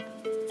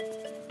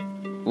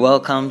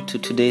Welcome to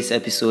today's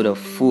episode of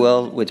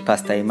Fuel with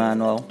Pastor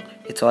Emmanuel.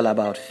 It's all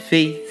about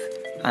faith,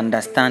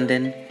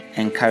 understanding,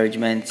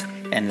 encouragement,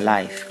 and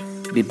life.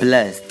 Be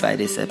blessed by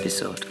this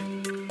episode.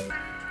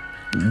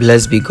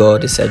 Blessed be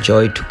God. It's a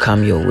joy to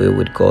come your way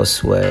with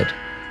God's word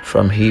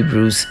from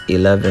Hebrews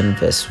 11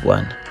 verse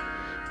 1.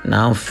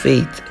 Now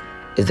faith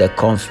is the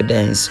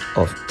confidence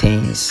of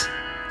things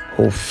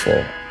hoped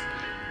for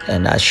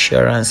and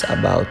assurance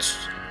about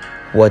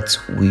what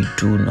we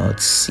do not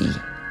see.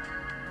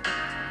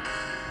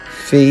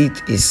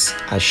 Faith is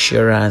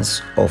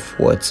assurance of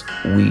what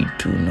we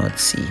do not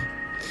see.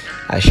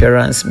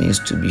 Assurance means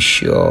to be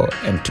sure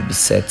and to be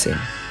certain,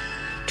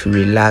 to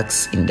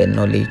relax in the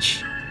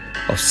knowledge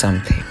of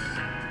something.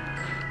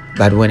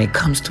 But when it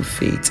comes to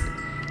faith,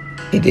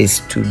 it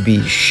is to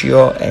be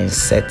sure and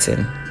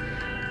certain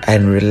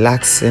and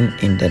relaxing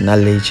in the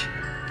knowledge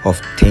of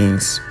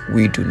things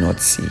we do not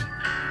see.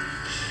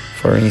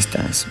 For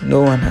instance, no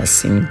one has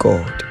seen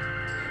God,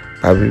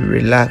 but we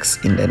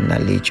relax in the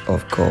knowledge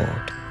of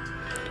God.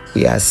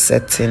 We are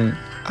certain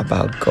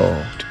about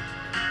God,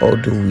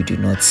 although we do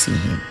not see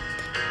Him.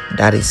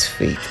 That is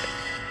faith.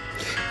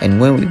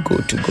 And when we go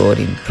to God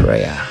in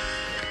prayer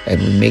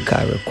and we make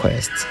our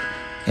requests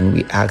and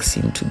we ask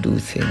Him to do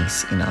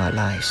things in our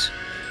lives,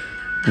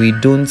 we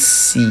don't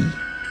see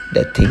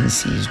the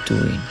things He is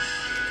doing,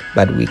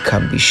 but we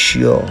can be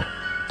sure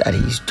that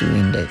He is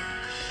doing that.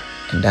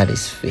 And that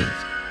is faith.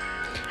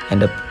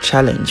 And the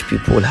challenge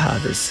people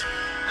have is,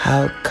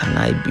 how can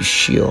I be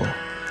sure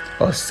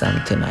of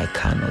something I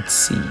cannot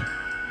see?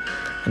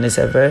 And it's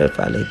a very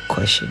valid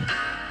question,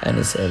 and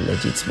it's a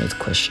legitimate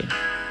question.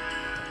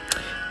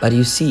 But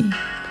you see,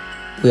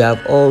 we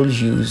have all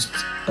used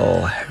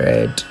or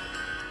heard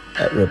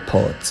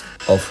reports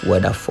of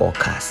weather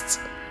forecasts.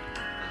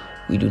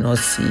 We do not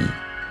see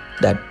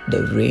that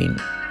the rain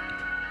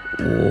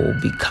will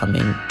be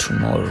coming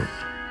tomorrow,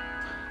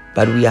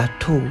 but we are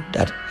told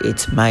that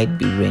it might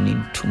be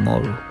raining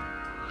tomorrow,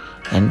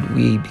 and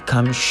we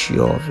become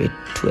sure of it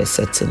to a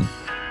certain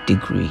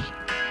degree.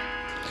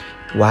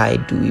 Why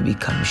do we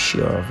become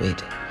sure of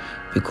it?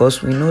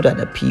 Because we know that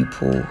the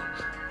people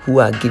who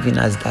are giving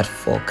us that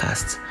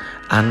forecast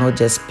are not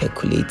just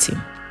speculating.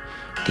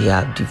 They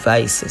have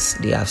devices,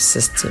 they have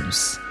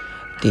systems,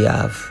 they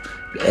have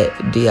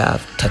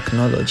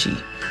technology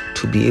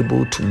to be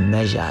able to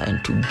measure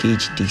and to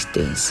gauge these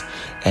things.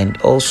 And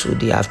also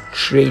they have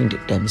trained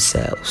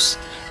themselves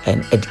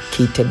and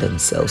educated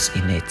themselves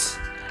in it.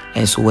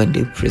 And so when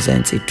they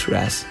present it to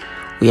us,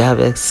 we have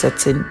a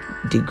certain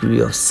degree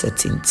of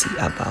certainty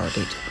about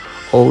it,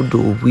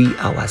 although we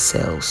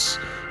ourselves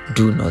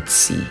do not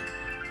see.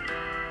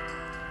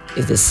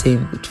 It's the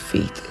same with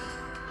faith.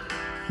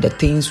 The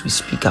things we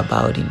speak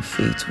about in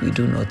faith, we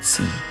do not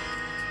see.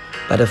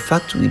 But the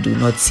fact we do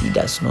not see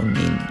does not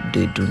mean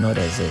they do not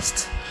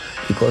exist.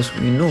 Because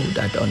we know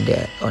that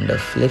on the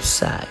flip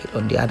side,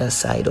 on the other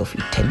side of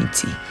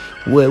eternity,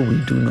 where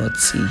we do not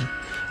see,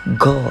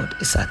 God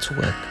is at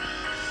work.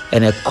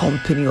 And a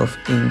company of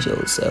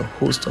angels, a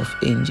host of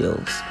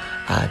angels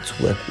are at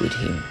work with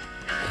Him.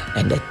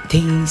 And the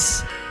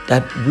things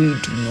that we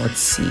do not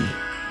see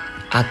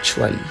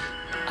actually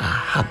are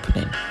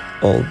happening,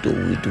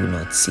 although we do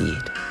not see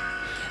it.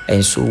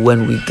 And so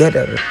when we get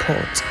a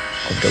report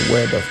of the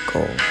Word of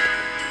God,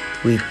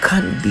 we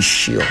can be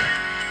sure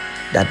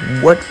that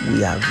what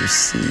we have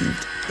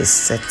received is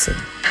certain,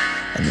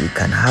 and we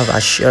can have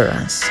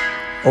assurance,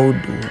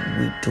 although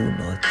we do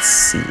not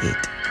see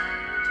it.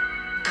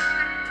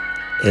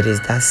 It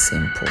is that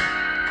simple.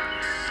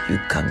 You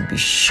can be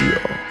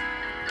sure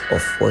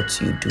of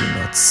what you do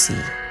not see,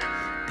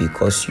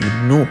 because you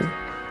know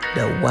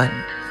the one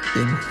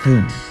in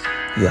whom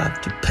you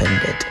have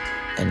depended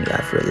and you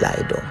have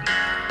relied on,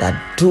 that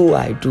though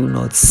I do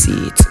not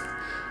see it,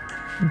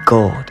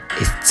 God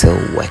is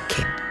still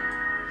working.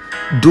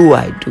 Though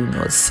I do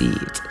not see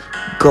it,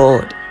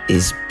 God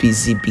is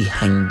busy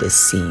behind the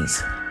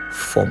scenes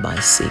for my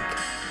sake.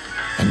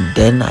 And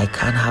then I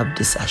can have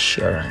this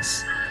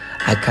assurance.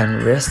 I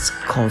can rest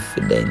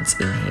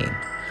confident in Him.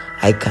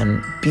 I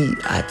can be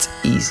at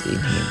ease in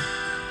Him,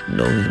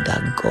 knowing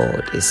that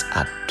God is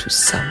up to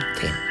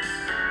something,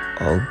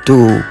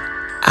 although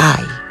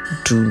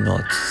I do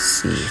not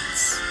see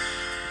it.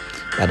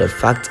 But the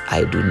fact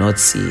I do not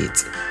see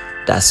it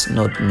does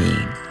not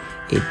mean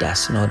it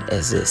does not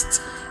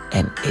exist,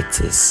 and it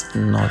is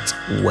not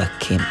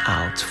working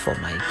out for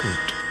my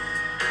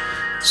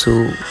good. So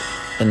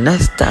the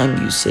next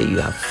time you say you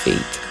have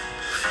faith,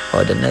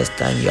 or the next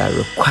time you are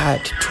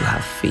required to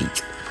have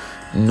faith,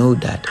 know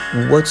that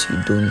what you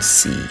don't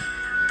see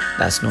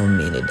does not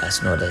mean it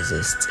does not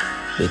exist,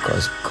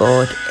 because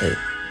God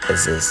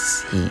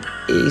exists. He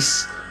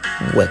is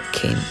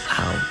working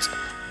out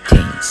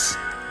things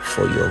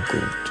for your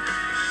good.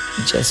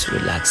 Just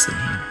relax in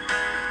Him.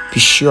 Be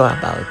sure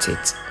about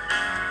it.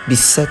 Be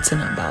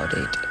certain about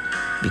it,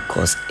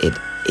 because it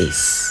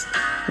is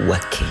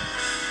working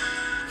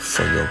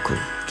for your good.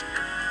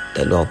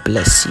 The Lord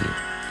bless you.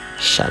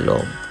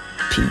 Shalom,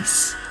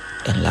 peace,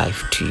 and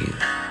life to you.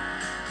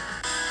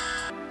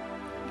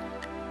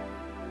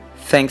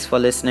 Thanks for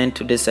listening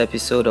to this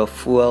episode of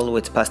Fuel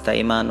with Pastor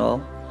Emmanuel.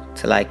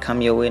 Till I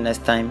come your way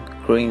next time,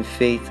 grow in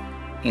faith,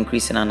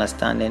 increase in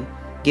understanding,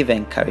 give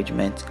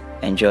encouragement,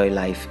 enjoy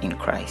life in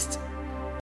Christ.